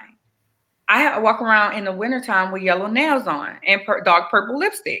as mine. I walk around in the wintertime with yellow nails on and dark purple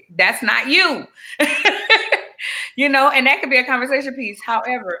lipstick. That's not you. And that could be a conversation piece.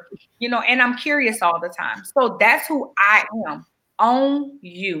 However, and I'm curious all the time. So that's who I am. Own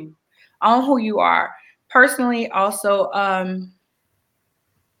you. Own who you are. Personally, also,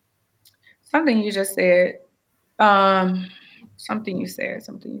 something you just said. Something you said.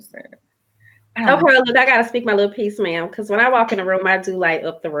 Okay, look, I gotta speak my little piece, ma'am, because when I walk in the room, I do light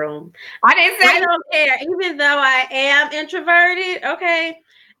up the room. I didn't say I don't care, even though I am introverted. Okay,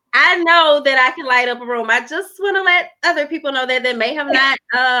 I know that I can light up a room. I just want to let other people know that they may have not,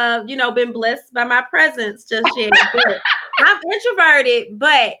 been blessed by my presence just yet. But I'm introverted,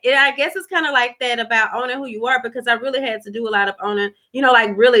 but I guess it's kind of like that about owning who you are, because I really had to do a lot of owning,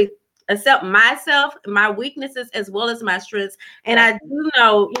 like really accept myself, my weaknesses, as well as my strengths. And I do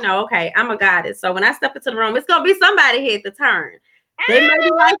know, okay, I'm a goddess. So when I step into the room, it's going to be somebody here at the turn. They might be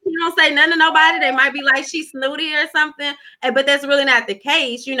like, you don't say nothing to nobody. They might be like, she's snooty or something. But that's really not the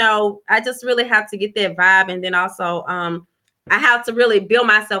case. I just really have to get that vibe. And then also, I have to really build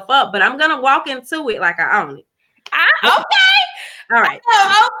myself up. But I'm going to walk into it like I own it. Okay. All right.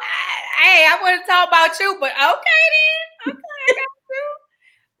 Hey, I want to talk about you, but okay then. Okay, I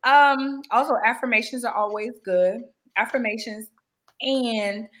got you. Also, affirmations are always good. Affirmations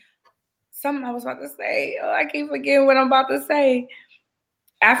and something I was about to say. Oh, I keep forgetting what I'm about to say.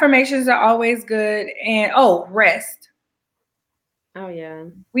 Affirmations are always good. And rest. Oh, yeah.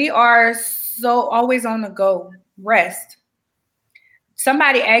 We are so always on the go. Rest.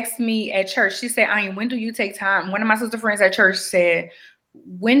 Somebody asked me at church, she said, Anya, when do you take time? One of my sister friends at church said,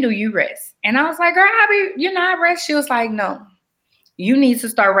 when do you rest? And I was like, girl, I rest. She was like, no, you need to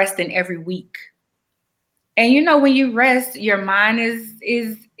start resting every week. And when you rest, your mind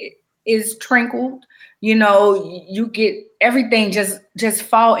is tranquil. You get everything just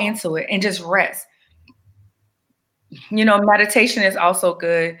fall into it and just rest. Meditation is also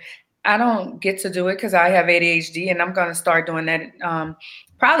good. I don't get to do it because I have ADHD, and I'm going to start doing that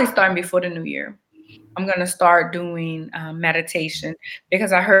probably starting before the new year. I'm going to start doing meditation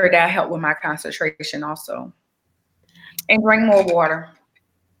because I heard that help with my concentration also. And drink more water.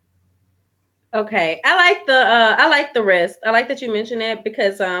 Okay, I like the rest. I like that you mentioned that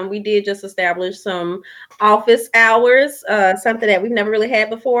because we did just establish some office hours, something that we've never really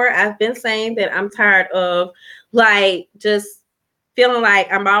had before. I've been saying that I'm tired of like just feeling like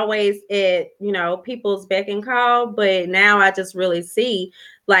I'm always at people's beck and call, but now I just really see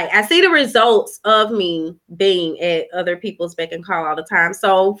I see the results of me being at other people's beck and call all the time.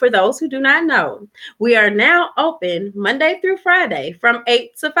 So for those who do not know, we are now open Monday through Friday from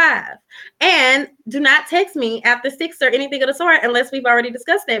 8 to 5. And do not text me after 6 or anything of the sort unless we've already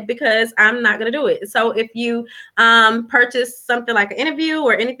discussed that, because I'm not going to do it. So if you purchase something like an interview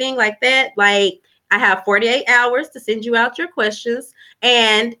or anything like that, I have 48 hours to send you out your questions.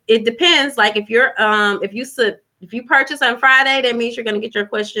 And it depends. If you purchase on Friday, that means you're going to get your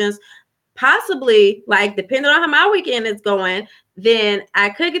questions possibly, depending on how my weekend is going, then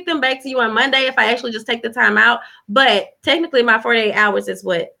I could get them back to you on Monday if I actually just take the time out. But technically my 48 hours is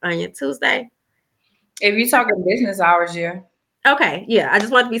what, Anya, Tuesday? If you're talking business hours, yeah. Okay, yeah, I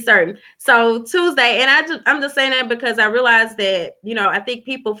just want to be certain. So Tuesday, and I'm just saying that because I realized that, I think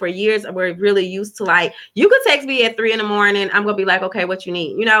people for years were really used to you could text me at 3 a.m. I'm going to be like, okay, what you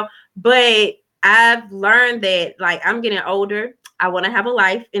need, but I've learned that I'm getting older. I want to have a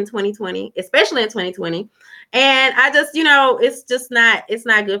life in 2020, especially in 2020. And I just, it's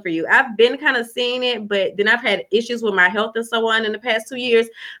not good for you. I've been kind of seeing it, but then I've had issues with my health and so on in the past 2 years.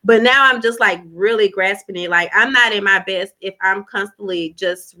 But now I'm just really grasping it. I'm not in my best if I'm constantly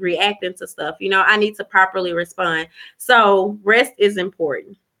just reacting to stuff. I need to properly respond. So rest is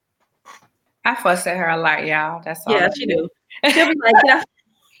important. I fuss at her a lot, y'all. That's all. Yeah, she do. She'll be like, get off.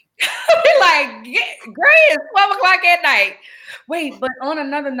 Great, it's 12 o'clock at night. Wait, but on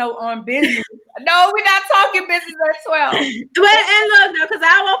another note, on business, no, we're not talking business at 12. And look, no, because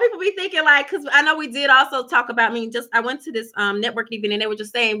I don't want people to be thinking because I know we did also talk about I went to this networking event and they were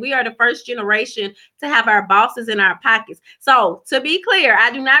just saying we are the first generation to have our bosses in our pockets. So to be clear,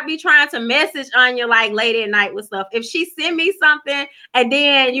 I do not be trying to message Anya late at night with stuff. If she send me something and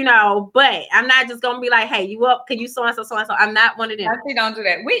then, but I'm not just going to be like, hey, you up? Can you so-and-so, so-and-so? I'm not one of them. Actually, don't do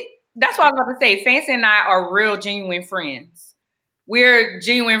that. That's what I was about to say. Fancy and I are real genuine friends. We're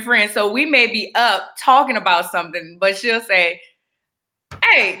genuine friends. So we may be up talking about something, but she'll say,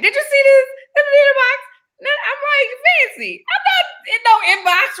 hey, did you see this in the inbox? I'm like, Fancy, I'm not in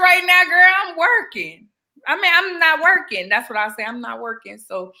no inbox right now, girl. I'm working. I'm not working. That's what I say. I'm not working.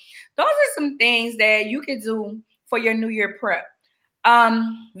 So those are some things that you can do for your New Year prep.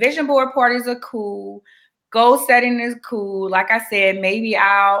 Vision board parties are cool. Goal setting is cool. Like I said, maybe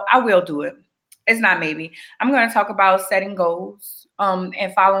I will do it. It's not maybe. I'm going to talk about setting goals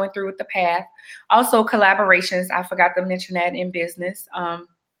and following through with the path. Also, collaborations. I forgot to mention that in business.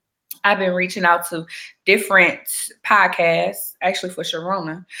 I've been reaching out to different podcasts, actually for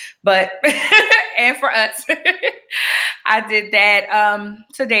Sharona, but and for us. I did that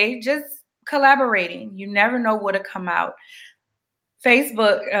today, just collaborating. You never know what'll come out.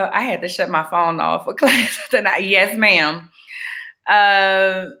 Facebook, I had to shut my phone off for class tonight. Yes, ma'am.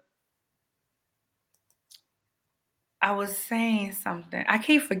 I was saying something. I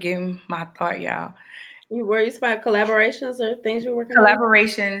keep forgetting my thought, y'all. You worried about collaborations or things you're working on?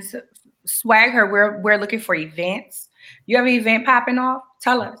 Collaborations. Swag her. We're looking for events. You have an event popping off?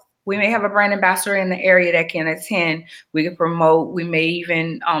 Tell us. We may have a brand ambassador in the area that can attend. We can promote. We may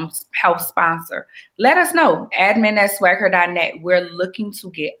even help sponsor. Let us know. admin@swagher.net. We're looking to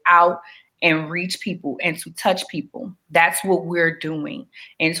get out and reach people and to touch people. That's what we're doing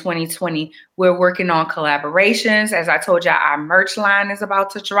in 2020. We're working on collaborations. As I told you, our merch line is about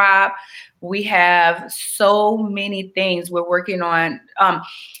to drop. We have so many things we're working on.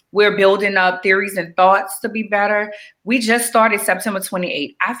 We're building up theories and thoughts to be better. We just started September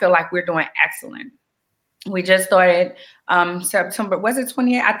 28th. I feel like we're doing excellent. We just started September. Was it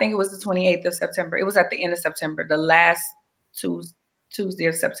 28th? I think it was the 28th of September. It was at the end of September, the last Tuesday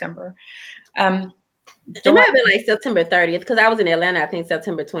of September. It might have been September 30th because I was in Atlanta, I think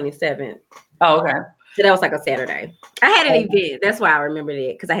September 27th. Oh, okay. So that was like a Saturday. I had an event. That's why I remembered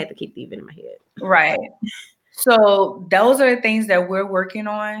it, because I had to keep the event in my head. Right. So those are the things that we're working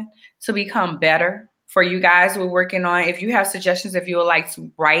on to become better for you guys. We're working on, if you have suggestions, if you would like to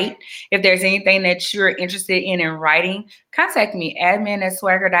write, if there's anything that you're interested in writing, contact me,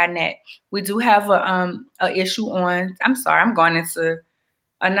 admin@swagger.net. We do have a issue on, I'm sorry, I'm going into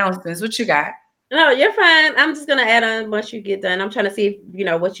announcements. What you got? No, you're fine. I'm just gonna add on once you get done. I'm trying to see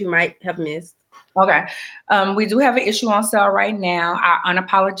if, what you might have missed. Okay. We do have an issue on sale right now, our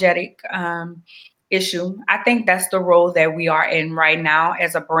unapologetic issue. I think that's the role that we are in right now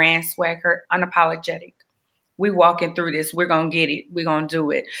as a brand, Swagger, unapologetic. We walking through this. We're gonna get it. We're gonna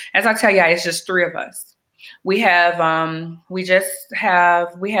do it. As I tell you, it's just 3 of us. We have a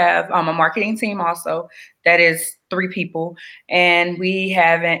marketing team also that is 3 people, and we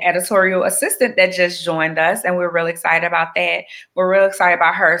have an editorial assistant that just joined us, and we're really excited about that. We're really excited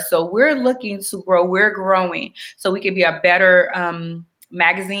about her. So we're looking to grow. We're growing so we can be a better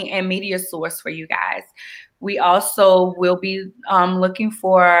magazine and media source for you guys. We also will be looking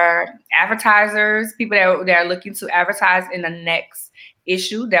for advertisers, people that are looking to advertise in the next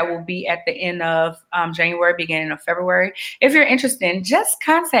issue that will be at the end of January, beginning of February. If you're interested, just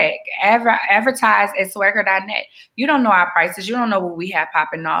contact advertise@swagger.net. You don't know our prices. You don't know what we have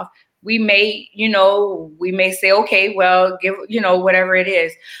popping off. We may say, okay, well, give, whatever it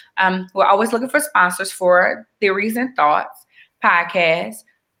is. We're always looking for sponsors for Theories and Thoughts podcast.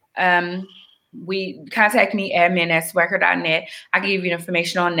 We contact me, admin@swagger.net. I can give you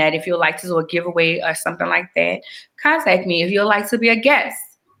information on that. If you'd like to do a giveaway or something like that, contact me. If you'd like to be a guest,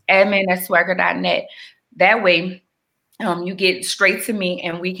 admin@swagger.net. That way, you get straight to me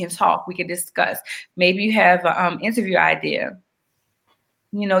and we can talk. We can discuss. Maybe you have an interview idea.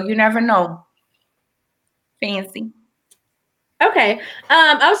 You never know. Fancy. Okay.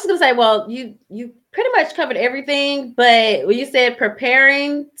 I was just gonna say, well, you pretty much covered everything, but when you said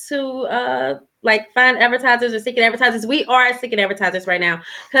preparing to find advertisers or seeking advertisers, we are seeking advertisers right now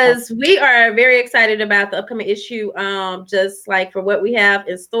because we are very excited about the upcoming issue. Just like for what we have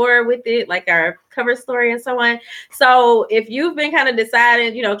in store with it, like our cover story and so on. So if you've been kind of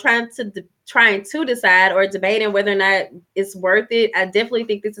deciding, trying to decide or debating whether or not it's worth it, I definitely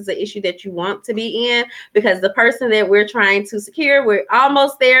think this is an issue that you want to be in, because the person that we're trying to secure, we're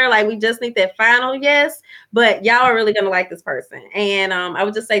almost there. Like, we just need that final yes, but y'all are really going to like this person. And I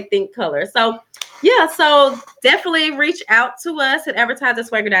would just say think color. So yeah, so definitely reach out to us at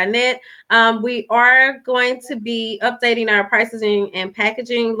advertise@swagger.net. We are going to be updating our pricing and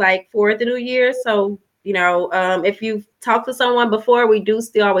packaging for the new year. So if you've talked to someone before, we do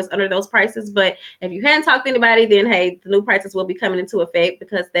still always honor those prices. But if you hadn't talked to anybody, then hey, the new prices will be coming into effect,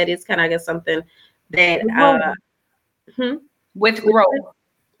 because that is kind of, I guess, something that with growth.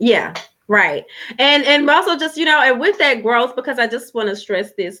 Yeah, right. And also just, and with that growth, because I just want to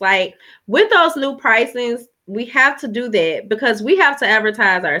stress this, with those new pricings, we have to do that because we have to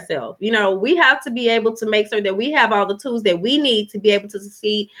advertise ourselves. We have to be able to make sure that we have all the tools that we need to be able to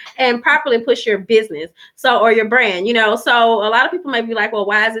succeed and properly push your business. Or your brand, So a lot of people may be like, well,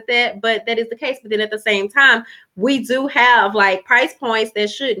 why is it that? But that is the case. But then at the same time, we do have price points that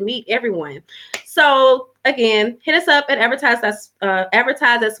should meet everyone. So again, hit us up at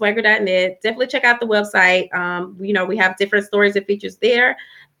advertise@swagger.net. Definitely check out the website. We have different stories and features there.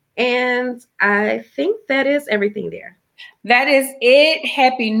 And I think that is everything there. That is it.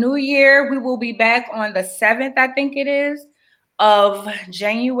 Happy New Year. We will be back on the 7th, I think it is, of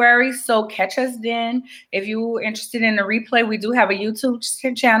January. So catch us then. If you're interested in the replay, we do have a YouTube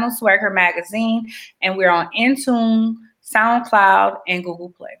channel, Swagger Magazine, and we're on Intune, SoundCloud, and Google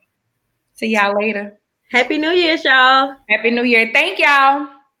Play. See y'all later. Happy New Year, y'all. Happy New Year. Thank y'all.